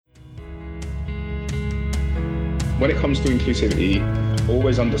when it comes to inclusivity,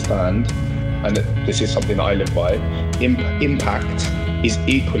 always understand, and this is something that I live by, impact is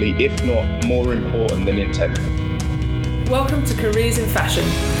equally, if not more important than intent. Welcome to Careers in Fashion.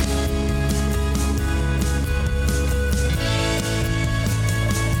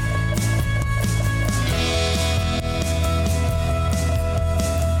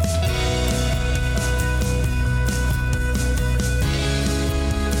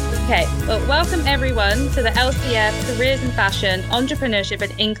 Okay, well, welcome everyone to the LCF Careers in Fashion, Entrepreneurship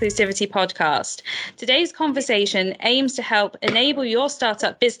and Inclusivity podcast. Today's conversation aims to help enable your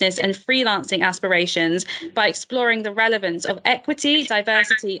startup business and freelancing aspirations by exploring the relevance of equity,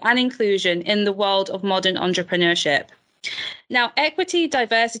 diversity and inclusion in the world of modern entrepreneurship. Now, equity,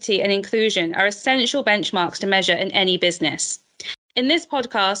 diversity and inclusion are essential benchmarks to measure in any business. In this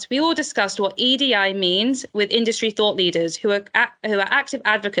podcast, we will discuss what EDI means with industry thought leaders who are active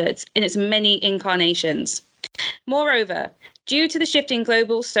advocates in its many incarnations. Moreover, due to the shifting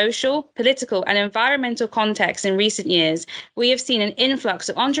global social, political, and environmental context in recent years, we have seen an influx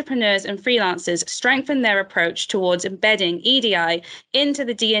of entrepreneurs and freelancers strengthen their approach towards embedding EDI into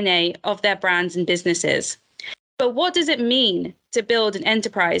the DNA of their brands and businesses. But what does it mean to build an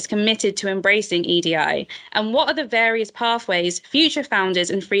enterprise committed to embracing EDI? And what are the various pathways future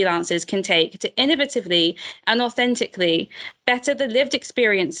founders and freelancers can take to innovatively and authentically better the lived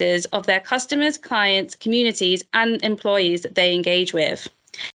experiences of their customers, clients, communities, and employees that they engage with?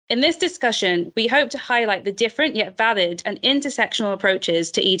 In this discussion, we hope to highlight the different yet valid and intersectional approaches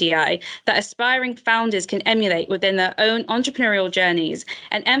to EDI that aspiring founders can emulate within their own entrepreneurial journeys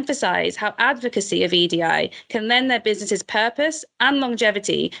and emphasize how advocacy of EDI can lend their businesses purpose and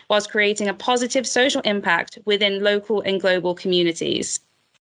longevity whilst creating a positive social impact within local and global communities.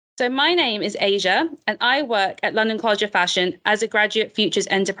 So my name is Asia, and I work at London College of Fashion as a graduate futures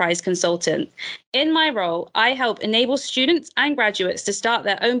enterprise consultant. In my role, I help enable students and graduates to start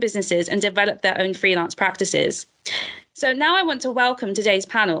their own businesses and develop their own freelance practices. So now I want to welcome today's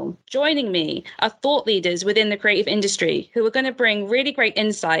panel. Joining me are thought leaders within the creative industry who are going to bring really great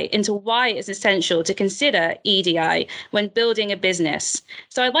insight into why it's essential to consider EDI when building a business.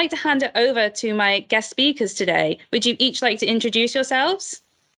 So I'd like to hand it over to my guest speakers today. Would you each like to introduce yourselves?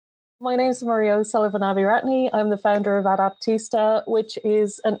 My name is Maria O'Sullivan Abiratney. I'm the founder of Adaptista, which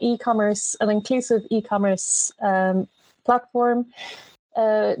is an inclusive e-commerce platform,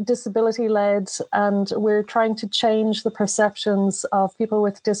 disability-led, and we're trying to change the perceptions of people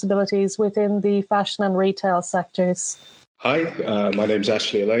with disabilities within the fashion and retail sectors. Hi, my name is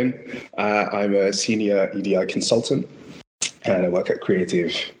Ashley Alone. I'm a senior EDI consultant. And I work at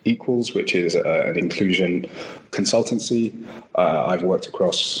Creative Equals, which is an inclusion consultancy. I've worked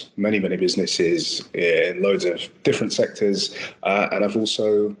across many businesses in loads of different sectors. And I've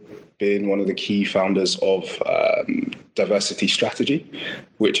also been one of the key founders of Diversity Strategy,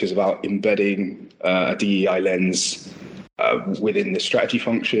 which is about embedding a DEI lens within the strategy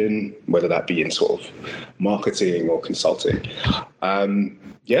function, whether that be in sort of marketing or consulting.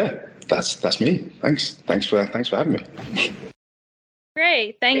 That's me. Thanks for having me.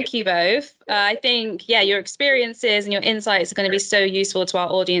 Great. Thank you both. I think, your experiences and your insights are going to be so useful to our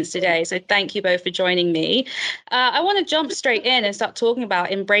audience today. So thank you both for joining me. I want to jump straight in and start talking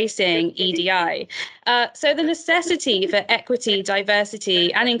about embracing EDI. So the necessity for equity,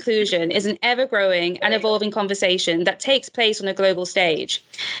 diversity and inclusion is an ever-growing and evolving conversation that takes place on a global stage.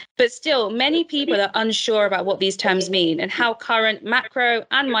 But still, many people are unsure about what these terms mean and how current macro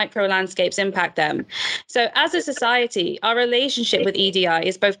and micro landscapes impact them. So as a society, our relationship with EDI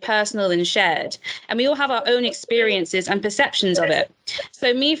is both personal and shared, and we all have our own experiences and perceptions of it.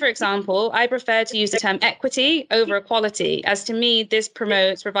 So me, for example, I prefer to use the term equity over equality, as to me, this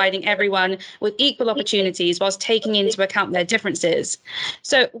promotes providing everyone with equal opportunities whilst taking into account their differences.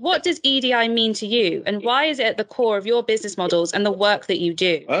 So what does EDI mean to you, and why is it at the core of your business models and the work that you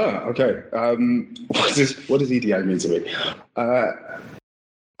do? Okay. What does EDI mean to me?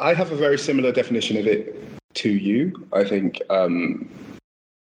 I have a very similar definition of it to you. I think I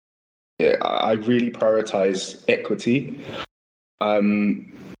really prioritize equity.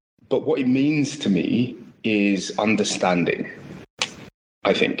 But what it means to me is understanding.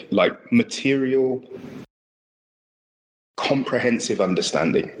 I think like material, comprehensive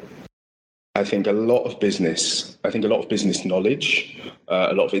understanding. I think a lot of business knowledge,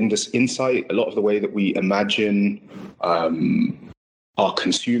 a lot of insight, a lot of the way that we imagine our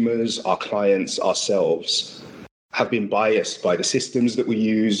consumers, our clients, ourselves have been biased by the systems that we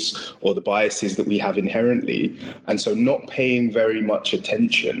use or the biases that we have inherently. And so not paying very much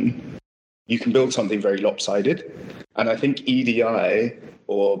attention, you can build something very lopsided. And I think EDI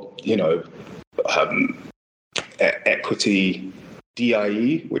or, equity,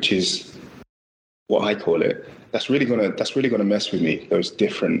 DIE, which is what I call it, that's really gonna mess with me. Those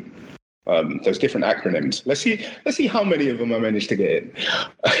different acronyms. Let's see how many of them I manage to get in.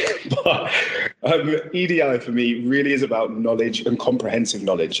 But EDI for me really is about knowledge and comprehensive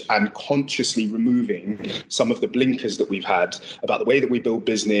knowledge, and consciously removing some of the blinkers that we've had about the way that we build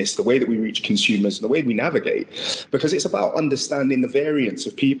business, the way that we reach consumers, and the way we navigate. Because it's about understanding the variance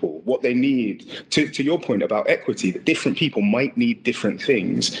of people, what they need. To your point about equity, that different people might need different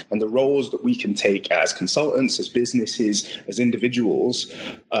things, and the roles that we can take as consultants, as businesses, as individuals,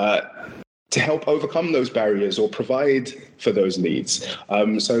 to help overcome those barriers or provide for those needs.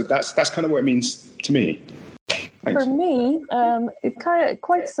 So that's kind of what it means to me. Thanks. For me, it's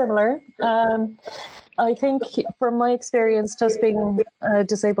quite similar. I think from my experience, just being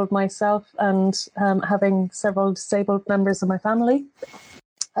disabled myself and having several disabled members of my family,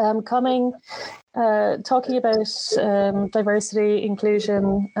 talking about diversity,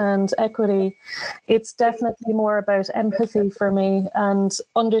 inclusion, and equity, it's definitely more about empathy for me and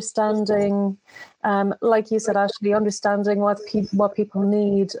understanding, like you said, Ashley, understanding what people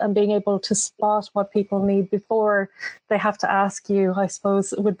need and being able to spot what people need before they have to ask you, I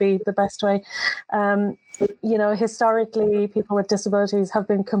suppose, would be the best way. Historically, people with disabilities have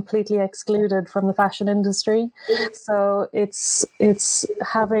been completely excluded from the fashion industry. So it's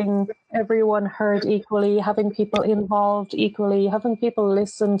having everyone heard equally, having people involved equally, having people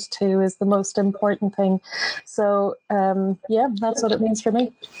listened to is the most important thing. So, that's what it means for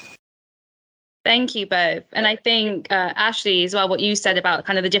me. Thank you both. And I think, Ashley, as well, what you said about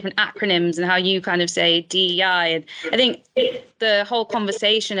kind of the different acronyms and how you kind of say DEI. And I think the whole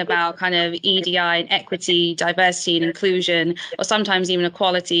conversation about kind of EDI and equity, diversity and inclusion, or sometimes even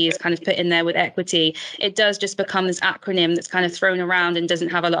equality is kind of put in there with equity. It does just become this acronym that's kind of thrown around and doesn't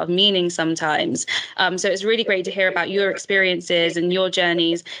have a lot of meaning sometimes. So it's really great to hear about your experiences and your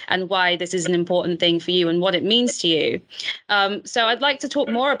journeys and why this is an important thing for you and what it means to you. So I'd like to talk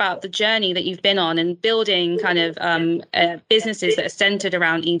more about the journey that you've been on and building kind of businesses that are centered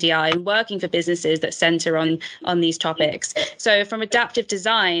around EDI and working for businesses that center on these topics. So from adaptive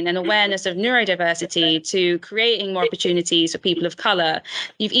design and awareness of neurodiversity to creating more opportunities for people of color,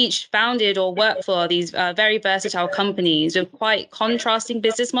 you've each founded or worked for these very versatile companies with quite contrasting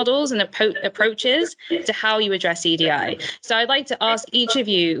business models and approaches to how you address EDI. So I'd like to ask each of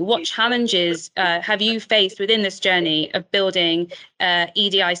you, what challenges have you faced within this journey of building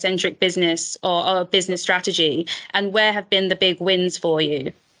EDI-centric business or business strategy, and where have been the big wins for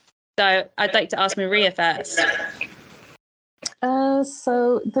you? So I'd like to ask Maria first.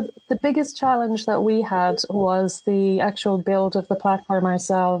 So the biggest challenge that we had was the actual build of the platform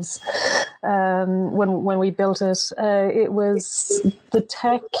ourselves. When we built it, it was the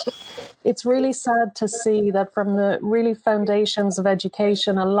tech. It's really sad to see that from the really foundations of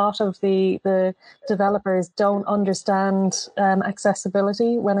education, a lot of the developers don't understand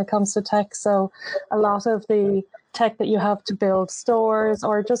accessibility when it comes to tech. So a lot of the tech that you have to build stores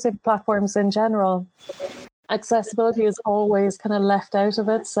or just in platforms in general, accessibility is always kind of left out of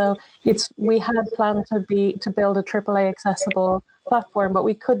it. So we had planned to build a AAA accessible platform, but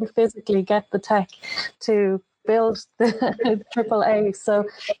we couldn't physically get the tech to build the AAA. So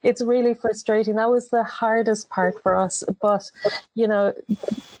it's really frustrating. That was the hardest part for us. But,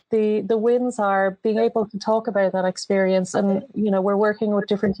 the wins are being able to talk about that experience. And, we're working with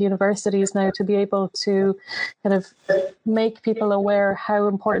different universities now to be able to kind of make people aware how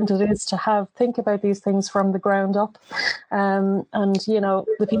important it is to think about these things from the ground up. And,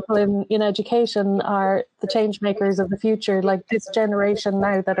 the people in education are the change makers of the future. Like this generation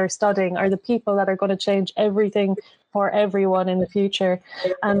now that are studying are the people that are going to change everything for everyone in the future.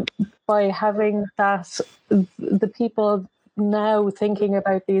 And by having that, the people now thinking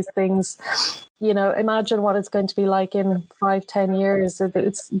about these things, imagine what it's going to be like in 5-10 years.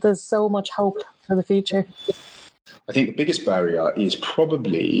 There's so much hope for the future. I think the biggest barrier is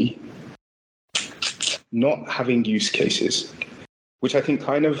probably not having use cases, which I think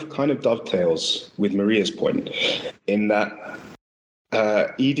kind of dovetails with Maria's point in that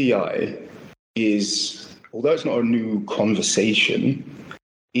EDI is, although it's not a new conversation,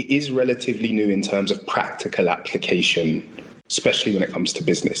 it is relatively new in terms of practical application, especially when it comes to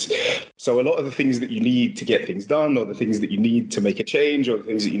business. So a lot of the things that you need to get things done, or the things that you need to make a change, or the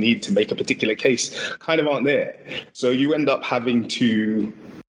things that you need to make a particular case kind of aren't there. So you end up having to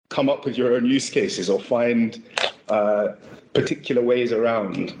come up with your own use cases or find particular ways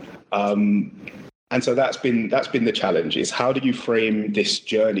around. And so that's been the challenge, is how do you frame this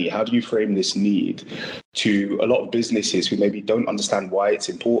journey? How do you frame this need to a lot of businesses who maybe don't understand why it's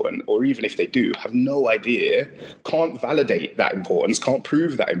important, or even if they do, have no idea, can't validate that importance, can't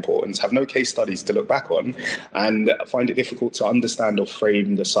prove that importance, have no case studies to look back on, and find it difficult to understand or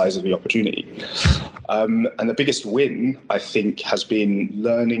frame the size of the opportunity. And the biggest win, I think, has been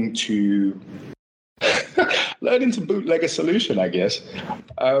learning to bootleg a solution, I guess.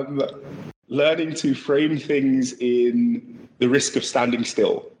 Learning to frame things in the risk of standing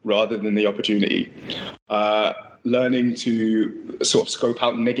still rather than the opportunity. Learning to sort of scope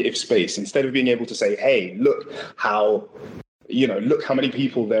out negative space instead of being able to say, hey, look how many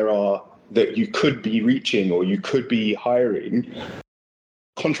people there are that you could be reaching or you could be hiring.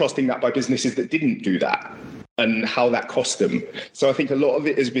 Contrasting that by businesses that didn't do that and how that cost them. So I think a lot of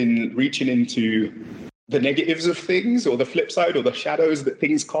it has been reaching into the negatives of things, or the flip side, or the shadows that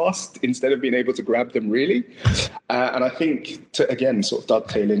things cast, instead of being able to grab them really. And I think, to again sort of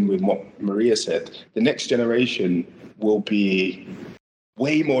dovetail in with what Maria said, the next generation will be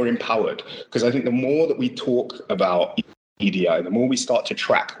way more empowered, because I think the more that we talk about EDI, the more we start to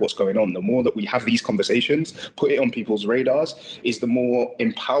track what's going on, the more that we have these conversations, put it on people's radars, is the more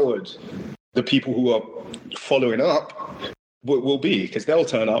empowered the people who are following up will be, because they'll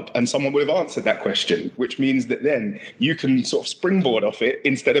turn up and someone will have answered that question, which means that then you can sort of springboard off it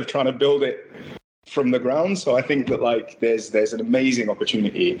instead of trying to build it from the ground. So I think that there's an amazing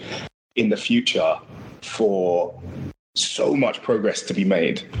opportunity in the future for so much progress to be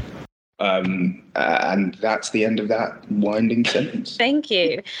made. And that's the end of that winding sentence. Thank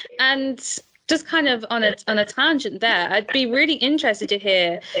you. And just kind of on a tangent there, I'd be really interested to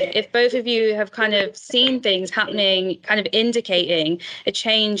hear if both of you have kind of seen things happening, kind of indicating a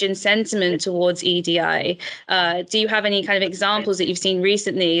change in sentiment towards EDI. Do you have any kind of examples that you've seen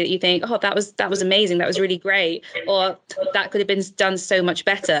recently that you think, oh, that was amazing, that was really great, or that could have been done so much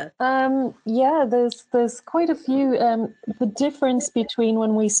better? Yeah, there's quite a few. The difference between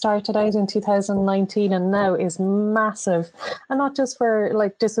when we started out in 2019 and now is massive, and not just for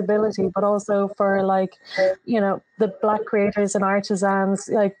like disability, but also for like, the Black creators and artisans,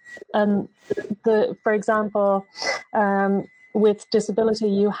 for example, with disability,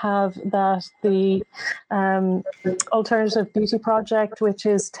 you have the Alternative Beauty Project, which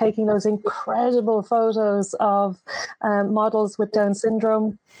is taking those incredible photos of models with Down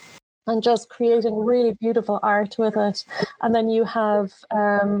syndrome and just creating really beautiful art with it. And then you have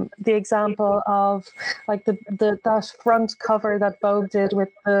the example of like that front cover that Vogue did with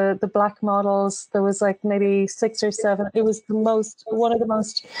the Black models. There was like maybe 6 or 7. It was one of the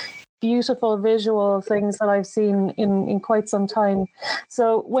most beautiful visual things that I've seen in quite some time.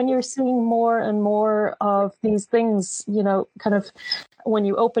 So when you're seeing more and more of these things, kind of when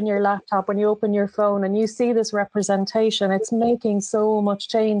you open your laptop, when you open your phone and you see this representation, it's making so much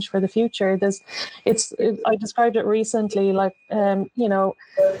change for the future. I described it recently, like,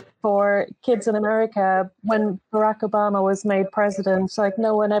 for kids in America, when Barack Obama was made president, like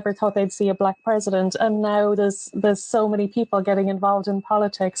no one ever thought they'd see a Black president. And now there's so many people getting involved in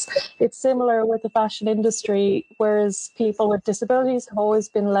politics. It's similar with the fashion industry, whereas people with disabilities have always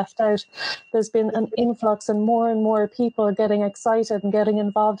been left out. There's been an influx and more people getting excited and getting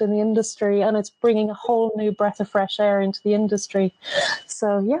involved in the industry, and it's bringing a whole new breath of fresh air into the industry.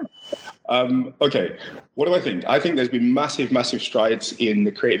 So, yeah. Okay, what do I think? I think there's been massive strides in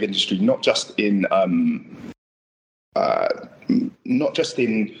the creative industry, not just in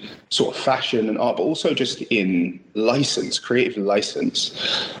sort of fashion and art, but also just in creative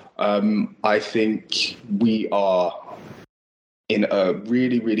license. I think we are in a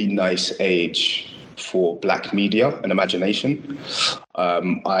really, really nice age for Black media and imagination.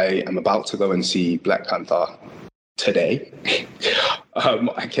 I am about to go and see Black Panther today.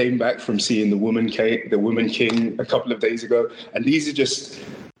 I came back from seeing the Woman King a couple of days ago, and these are just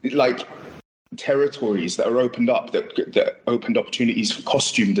like territories that are opened up, that opened opportunities for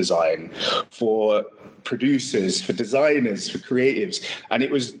costume design, for producers, for designers, for creatives. And it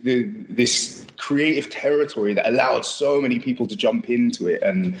was this creative territory that allowed so many people to jump into it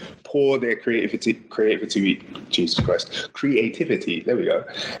and pour their creativity, Jesus Christ, creativity, there we go,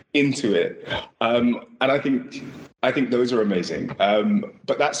 into it. And I think those are amazing.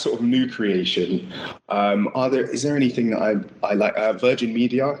 But that's sort of new creation. Is there anything that I like? Virgin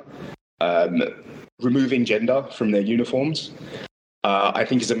Media, removing gender from their uniforms, I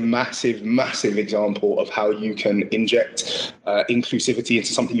think is a massive example of how you can inject inclusivity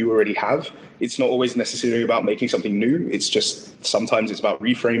into something you already have. It's not always necessarily about making something new. Sometimes it's about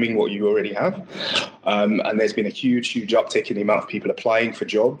reframing what you already have. And there's been a huge uptick in the amount of people applying for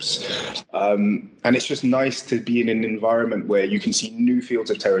jobs. And it's just nice to be in an environment where you can see new fields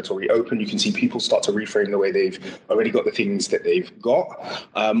of territory open. You can see people start to reframe the way they've already got the things that they've got,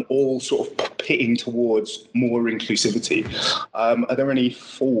 all sort of pitting towards more inclusivity. Are there any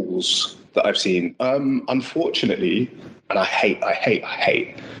falls that I've seen? Unfortunately, and I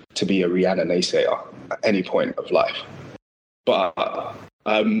hate to be a Rihanna naysayer at any point of life. But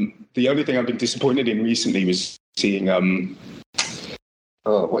the only thing I've been disappointed in recently was seeing,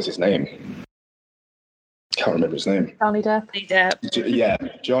 what's his name? Can't remember his name. Johnny Depp. Yeah,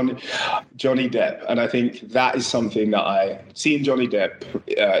 Johnny Depp. And I think that is something that seen Johnny Depp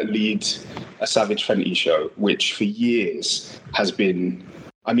lead a Savage Fenty show, which for years has been,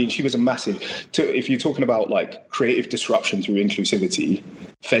 I mean, she was a massive, if you're talking about like creative disruption through inclusivity,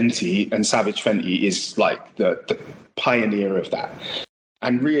 Fenty and Savage Fenty is like the pioneer of that.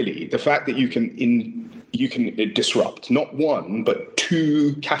 And really, the fact that you can disrupt not one, but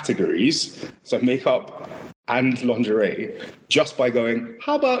two categories, so makeup and lingerie, just by going,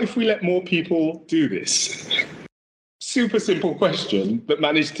 how about if we let more people do this? Super simple question that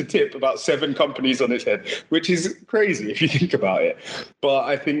managed to tip about 7 companies on its head, which is crazy if you think about it. But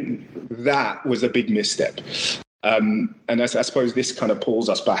I think that was a big misstep. And I suppose this kind of pulls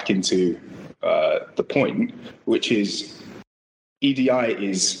us back into the point, which is EDI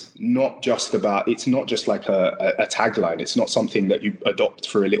is not just about, it's not just like a tagline. It's not something that you adopt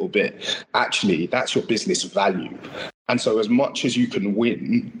for a little bit. Actually, that's your business value. And so as much as you can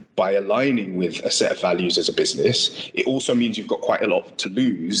win by aligning with a set of values as a business, it also means you've got quite a lot to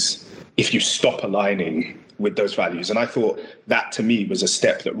lose if you stop aligning with those values. And I thought that to me was a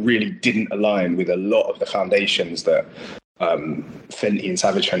step that really didn't align with a lot of the foundations that Fenty and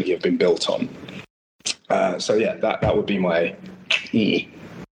Savage Fenty have been built on. So yeah, that would be my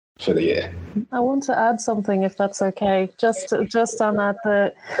for the year. I want to add something, if that's okay. Just on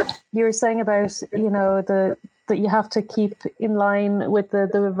that, you were saying about, you know, that you have to keep in line with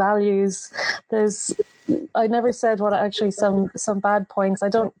the values. I never said what actually some bad points. I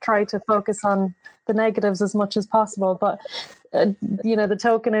don't try to focus on the negatives as much as possible, but you know, the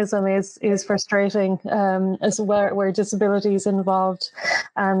tokenism is frustrating, as where disability is involved,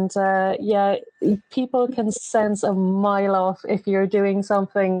 and people can sense a mile off if you're doing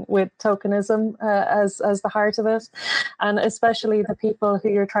something with tokenism as the heart of it, and especially the people who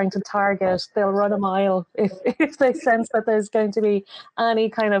you're trying to target, they'll run a mile if they sense that there's going to be any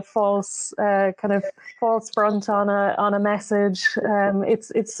kind of false front on a message.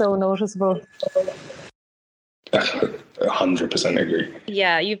 It's so noticeable. 100% agree.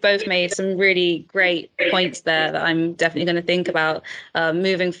 Yeah, you've both made some really great points there that I'm definitely going to think about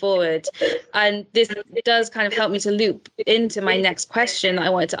moving forward. And this does kind of help me to loop into my next question that I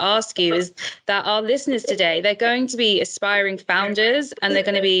wanted to ask you, is that our listeners today, they're going to be aspiring founders and they're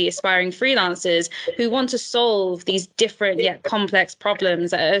going to be aspiring freelancers who want to solve these different yet complex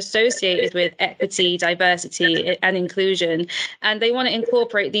problems that are associated with equity, diversity, and inclusion. And they want to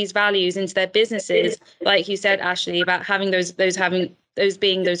incorporate these values into their businesses, like you said, Ashley, about having those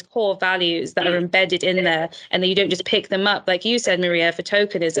being those core values that are embedded in there, and that you don't just pick them up, like you said, Maria, for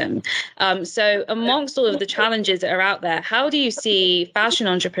tokenism. So amongst all of the challenges that are out there, how do you see fashion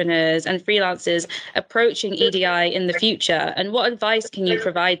entrepreneurs and freelancers approaching EDI in the future, and what advice can you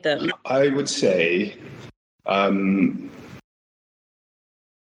provide them? I would say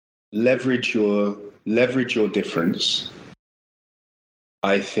leverage your difference.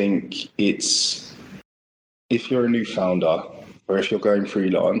 I think if you're a new founder or if you're going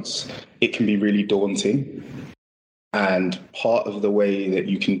freelance, it can be really daunting. And part of the way that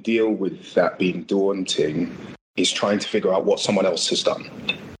you can deal with that being daunting is trying to figure out what someone else has done.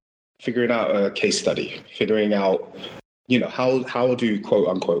 Figuring out a case study, figuring out, you know, how do, quote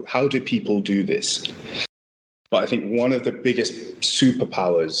unquote, how do people do this? But I think one of the biggest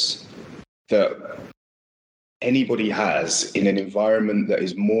superpowers that anybody has in an environment that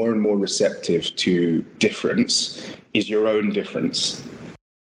is more and more receptive to difference is your own difference.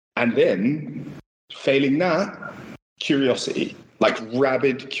 And then, failing that, curiosity, like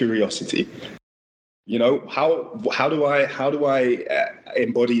rabid curiosity. You know, how do I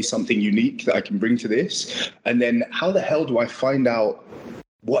embody something unique that I can bring to this? And then how the hell do I find out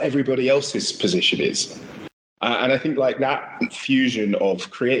what everybody else's position is? And I think like that fusion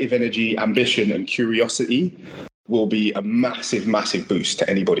of creative energy, ambition, and curiosity will be a massive, massive boost to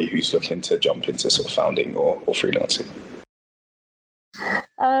anybody who's looking to jump into sort of founding or freelancing.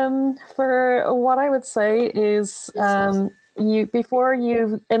 For what I would say is before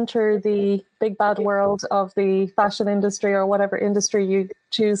you enter the big bad world of the fashion industry or whatever industry you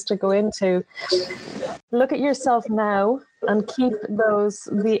choose to go into, look at yourself now and keep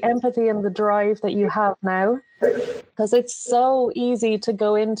the empathy and the drive that you have now, because it's so easy to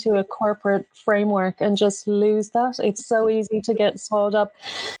go into a corporate framework and just lose that. It's so easy to get swallowed up,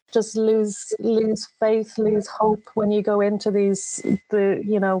 just lose faith, lose hope when you go into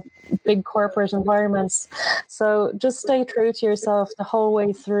the big corporate environments. So just stay true to yourself the whole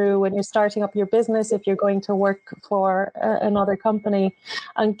way through when you're starting up your business, if you're going to work for another company,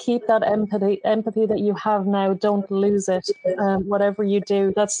 and keep that empathy that you have now. Don't lose it. Whatever you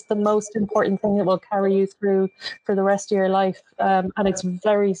do, that's the most important thing that will carry you through for the rest of your life. And it's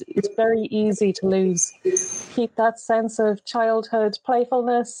very easy to lose. Keep that sense of childhood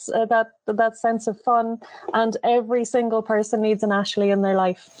playfulness, that sense of fun, and every single person needs an Ashley in their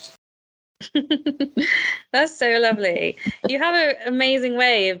life. That's so lovely. You have an amazing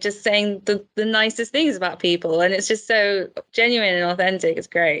way of just saying the nicest things about people, and it's just so genuine and authentic. It's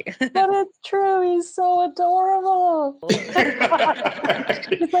great. But it's true. He's so adorable.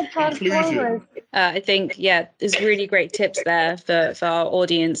 He's like Transformers. I think, there's really great tips there for our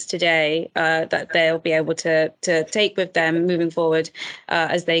audience today that they'll be able to take with them moving forward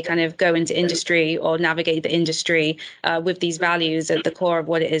as they kind of go into industry or navigate the industry with these values at the core of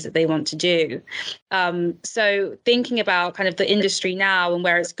what it is that they want to do. So thinking about kind of the industry now and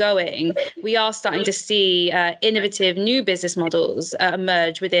where it's going, we are starting to see innovative new business models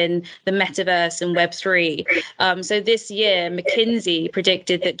emerge within the metaverse and Web3. So this year, McKinsey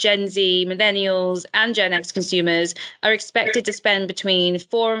predicted that Gen Z, millennials, and Gen X consumers are expected to spend between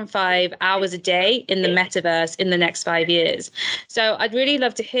 4 and 5 hours a day in the metaverse in the next 5 years. So I'd really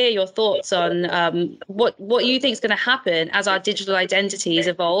love to hear your thoughts on what you think is going to happen as our digital identities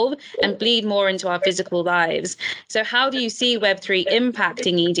evolve and bleed more into our physical lives. So how do you see Web3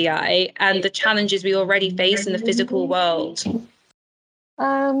 impacting EDI and the challenges we already face in the physical world?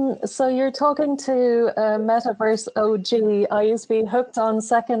 So you're talking to Metaverse OG. I used to be hooked on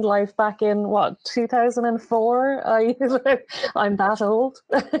Second Life back in 2004. I'm that old.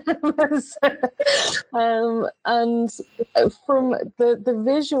 And from the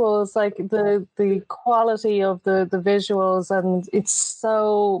visuals, like the quality of the visuals, and it's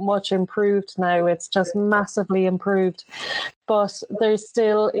so much improved now. It's just massively improved. But there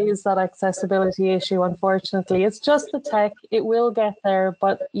still is that accessibility issue, unfortunately. It's just the tech. It will get there,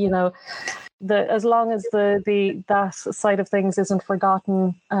 but as long as that side of things isn't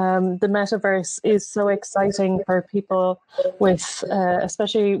forgotten, the metaverse is so exciting for people with,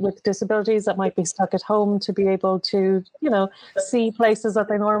 especially with disabilities that might be stuck at home, to be able to, see places that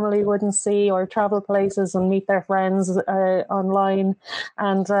they normally wouldn't see, or travel places and meet their friends online.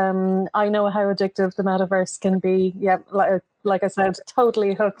 And I know how addictive the metaverse can be. Yeah, like I said,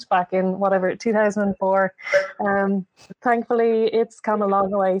 totally hooked back in 2004. Thankfully, it's come a long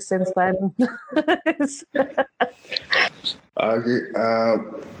way since then.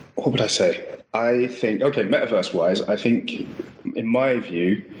 What would I say? I think, metaverse-wise, I think, in my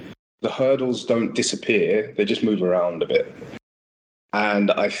view, the hurdles don't disappear, they just move around a bit.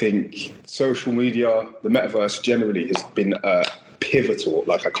 And I think social media, the metaverse generally has been pivotal,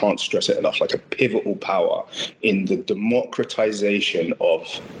 I can't stress it enough, a pivotal power in the democratization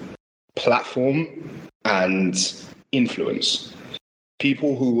of platform and influence.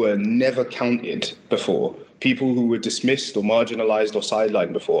 People who were never counted before, people who were dismissed or marginalized or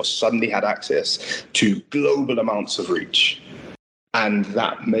sidelined before, suddenly had access to global amounts of reach. And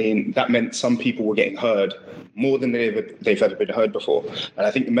that meant some people were getting heard more than they've ever been heard before. And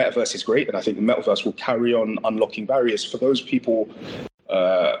I think the metaverse is great, and I think the metaverse will carry on unlocking barriers for those people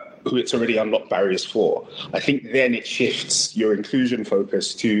who it's already unlocked barriers for. I think then it shifts your inclusion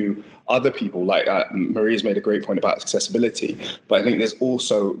focus to other people. Maria's made a great point about accessibility, but I think there's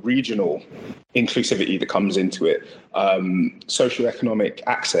also regional inclusivity that comes into it, socioeconomic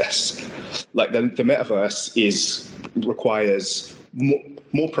access. The metaverse requires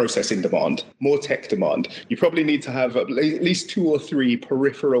more processing demand, more tech demand. You probably need to have at least 2 or 3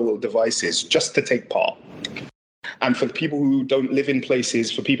 peripheral devices just to take part. And for the people who don't live in places,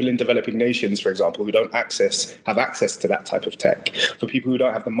 for people in developing nations, for example, who don't have access to that type of tech, for people who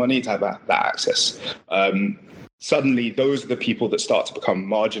don't have the money to have that access, suddenly those are the people that start to become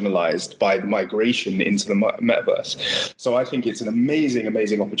marginalized by migration into the metaverse. So I think it's an amazing,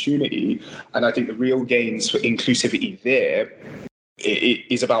 amazing opportunity. And I think the real gains for inclusivity there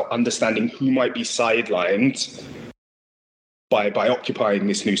is about understanding who might be sidelined by occupying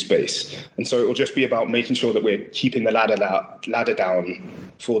this new space. And so it will just be about making sure that we're keeping the ladder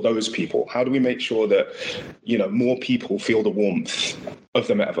down for those people. How do we make sure that, more people feel the warmth of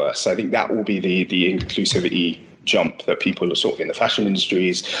the metaverse? I think that will be the inclusivity jump that people are sort of in the fashion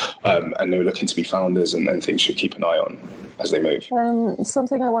industries and they're looking to be founders and things should keep an eye on as they move.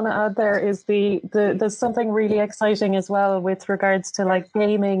 Something I want to add there is there's something really exciting as well with regards to like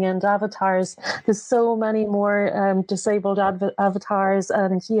gaming and avatars. There's so many more disabled avatars,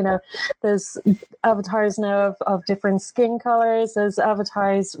 and there's avatars now of different skin colors. There's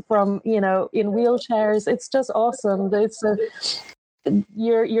avatars from in wheelchairs. It's just awesome.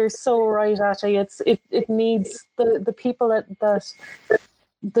 You're so right, Atty. It needs the people that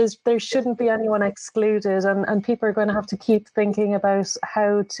there shouldn't be anyone excluded, and people are going to have to keep thinking about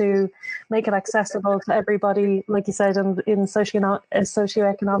how to make it accessible to everybody, like you said, in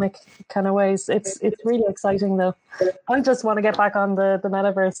socioeconomic kind of ways. It's really exciting though. I just want to get back on the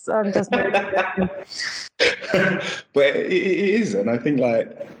metaverse. I'm just but it is, and I think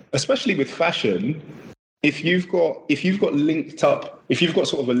especially with fashion, if you've got sort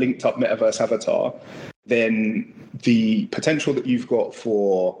of a linked up metaverse avatar, then the potential that you've got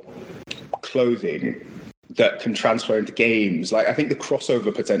for clothing that can transfer into games, I think the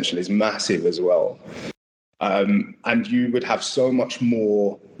crossover potential is massive as well. And you would have so much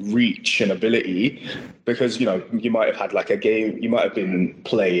more reach and ability because, you might have had a game, you might have been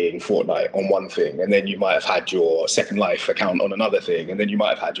playing Fortnite on one thing, and then you might have had your Second Life account on another thing, and then you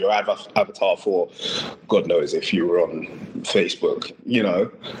might have had your avatar for God knows if you were on Facebook,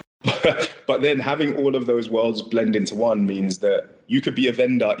 But then having all of those worlds blend into one means that you could be a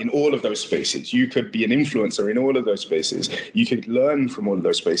vendor in all of those spaces. You could be an influencer in all of those spaces. You could learn from all of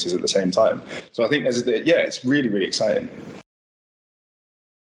those spaces at the same time. So I think it's really, really exciting.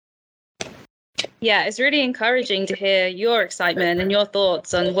 Yeah, it's really encouraging to hear your excitement and your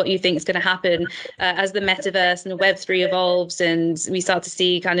thoughts on what you think is going to happen as the metaverse and the Web3 evolves and we start to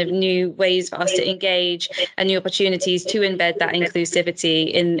see kind of new ways for us to engage and new opportunities to embed that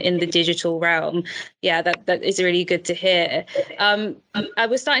inclusivity in the digital realm. Yeah, that is really good to hear. I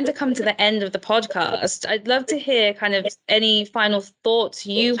was starting to come to the end of the podcast. I'd love to hear kind of any final thoughts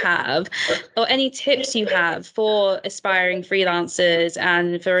you have or any tips you have for aspiring freelancers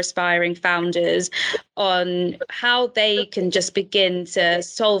and for aspiring founders on how they can just begin to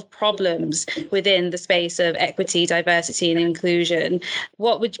solve problems within the space of equity, diversity, and inclusion.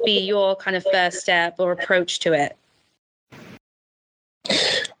 What would be your kind of first step or approach to it?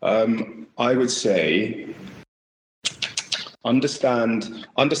 I would say understand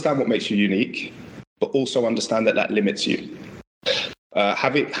what makes you unique, but also understand that limits you.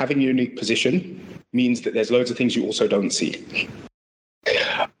 Having a unique position means that there's loads of things you also don't see.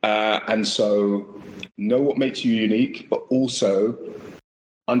 And so know what makes you unique, but also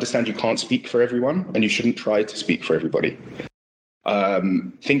understand you can't speak for everyone and you shouldn't try to speak for everybody.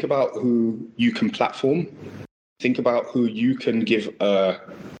 Think about who you can platform. Think about who you can give a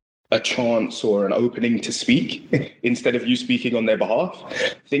chance or an opening to speak instead of you speaking on their behalf.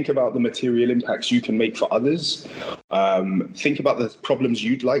 Think about the material impacts you can make for others. Think about the problems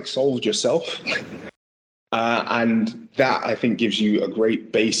you'd like solved yourself. And that, I think, gives you a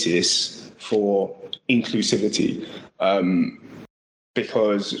great basis for inclusivity,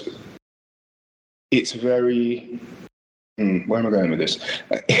 because it's very... where am I going with this?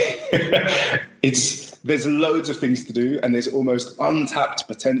 There's loads of things to do, and there's almost untapped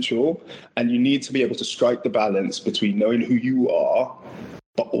potential, and you need to be able to strike the balance between knowing who you are,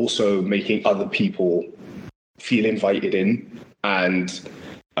 but also making other people feel invited in. And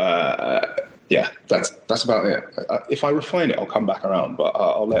yeah, that's about it. If I refine it, I'll come back around, but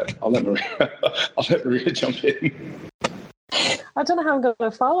I'll let Maria jump in. I don't know how I'm going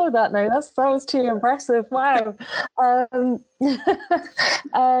to follow that now. That was too impressive. Wow. I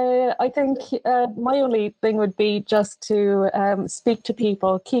think my only thing would be just to speak to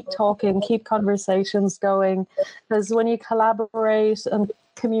people, keep talking, keep conversations going. Because when you collaborate and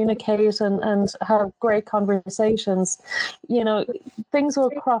communicate and have great conversations, things will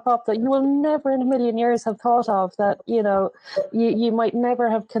crop up that you will never in a million years have thought of, that you might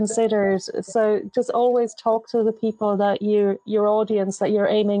never have considered. So just always talk to the people that your audience that you're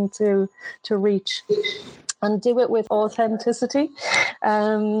aiming to reach, and do it with authenticity.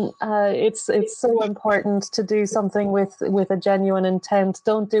 It's so important to do something with a genuine intent.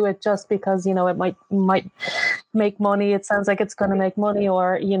 Don't do it just because it might make money. It sounds like it's going to make money,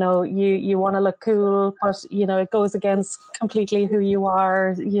 or you want to look cool, but it goes against completely who you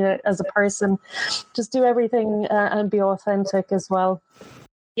are as a person. Just do everything and be authentic as well.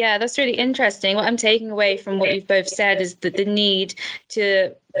 Yeah, that's really interesting. What I'm taking away from what you've both said is that the need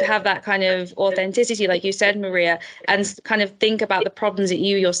to have that kind of authenticity, like you said, Maria, and kind of think about the problems that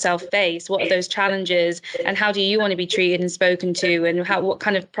you yourself face. What are those challenges, and how do you want to be treated and spoken to, and what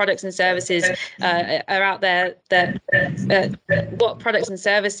kind of products and services are out there? What products and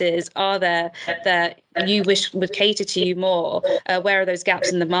services are there that you wish would cater to you more? Where are those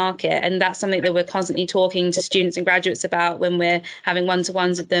gaps in the market? And that's something that we're constantly talking to students and graduates about when we're having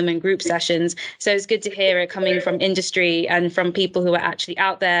one-to-ones with them and group sessions. So it's good to hear it coming from industry and from people who are actually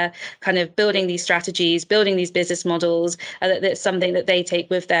out there kind of building these strategies, building these business models. That's something that they take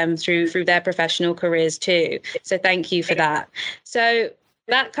with them through their professional careers too. So thank you for that. So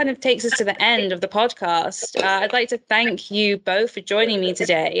that kind of takes us to the end of the podcast. I'd like to thank you both for joining me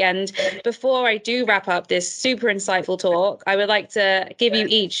today. And before I do wrap up this super insightful talk, I would like to give you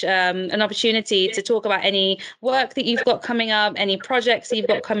each an opportunity to talk about any work that you've got coming up, any projects that you've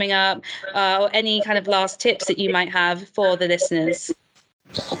got coming up, or any kind of last tips that you might have for the listeners.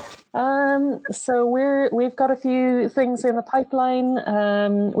 So we've got a few things in the pipeline.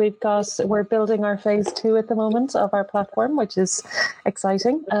 We're building our phase 2 at the moment of our platform, which is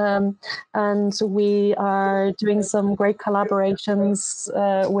exciting. And we are doing some great collaborations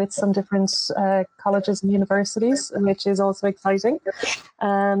with some different colleges and universities, which is also exciting.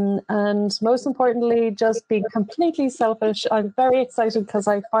 And most importantly, just being completely selfish, I'm very excited because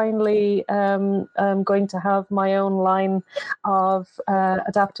I finally am going to have my own line of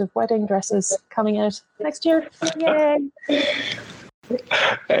adaptive wedding dresses coming out next year. Yay!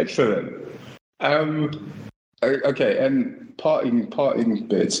 Excellent. Okay, and parting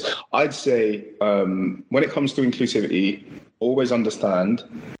bits. I'd say when it comes to inclusivity, always understand,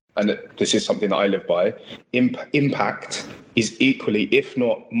 and this is something that I live by, impact is equally, if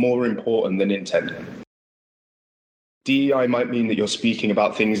not more important than intent. DEI might mean that you're speaking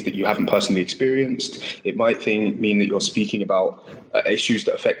about things that you haven't personally experienced. It might mean that you're speaking about issues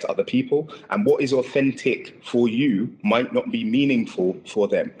that affect other people. And what is authentic for you might not be meaningful for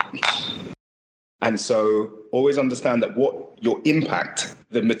them. And so always understand that what your impact,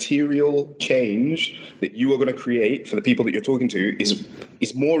 the material change that you are going to create for the people that you're talking to is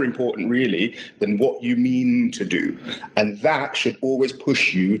more important really than what you mean to do. And that should always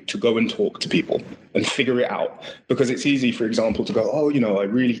push you to go and talk to people and figure it out. Because it's easy, for example, to go, oh, I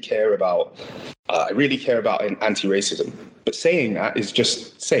really care about anti-racism. But saying that is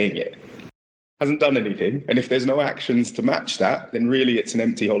just saying it. Hasn't done anything. And if there's no actions to match that, then really it's an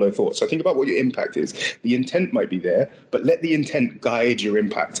empty, hollow thought. So think about what your impact is. The intent might be there, but let the intent guide your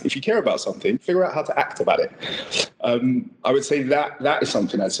impact. If you care about something, figure out how to act about it. I would say that is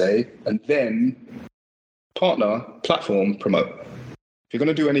something I'd say. And then partner, platform, promote. If you're going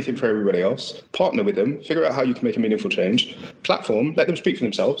to do anything for everybody else, partner with them, figure out how you can make a meaningful change. Platform, let them speak for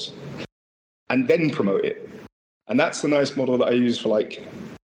themselves, and then promote it. And that's the nice model that I use for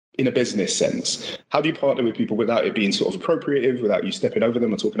in a business sense. How do you partner with people without it being sort of appropriative, without you stepping over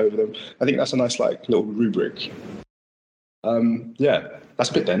them or talking over them? I think that's a nice little rubric. That's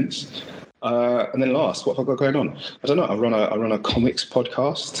a bit dense. And then last, what have I got going on? I don't know. I run a comics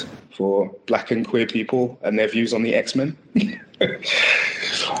podcast for Black and queer people and their views on the X-Men.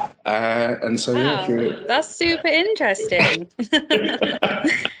 And so that's super interesting.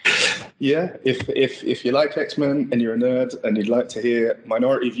 Yeah, if you like X-Men and you're a nerd and you'd like to hear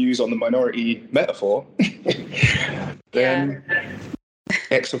minority views on the minority metaphor, then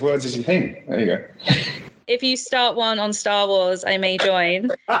X of words is your thing. There you go. If you start one on Star Wars, I may join.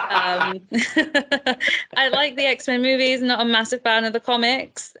 I like the X-Men movies, not a massive fan of the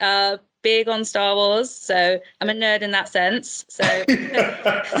comics. Big on Star Wars, so I'm a nerd in that sense. So,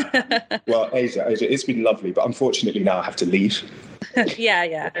 well, Asia, it's been lovely, but unfortunately now I have to leave.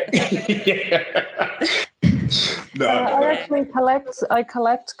 Yeah. No. I actually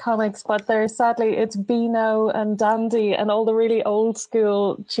collect comics, but it's Beano and Dandy and all the really old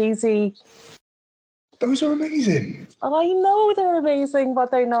school cheesy. Those are amazing. I know they're amazing, but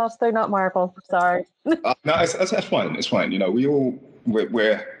they're not Marvel. Sorry. No, that's fine. It's fine.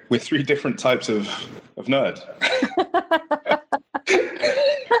 We're three different types of nerd.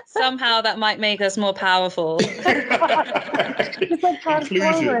 Somehow that might make us more powerful. It's like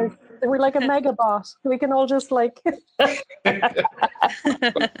Transformers. We're like a Megabot. We can all just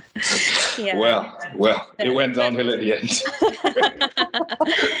Yeah. Well, it went downhill at the end.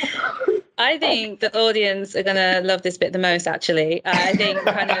 I think the audience are going to love this bit the most, actually. I think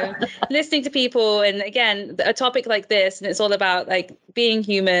kind of listening to people, and again, a topic like this, and it's all about being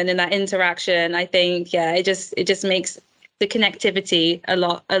human and that interaction. I think, it just makes the connectivity a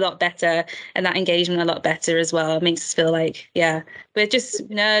lot better, and that engagement a lot better as well. It makes us feel like, yeah, we're just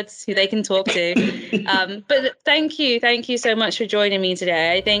nerds who they can talk to. But thank you so much for joining me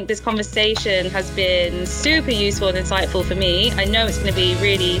today. I think this conversation has been super useful and insightful for me. I know it's going to be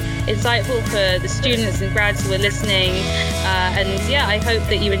really insightful for the students and grads who are listening. And yeah, I hope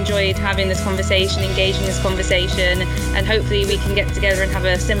that you enjoyed having this conversation, engaging this conversation, and hopefully we can get together and have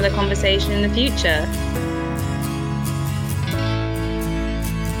a similar conversation in the future.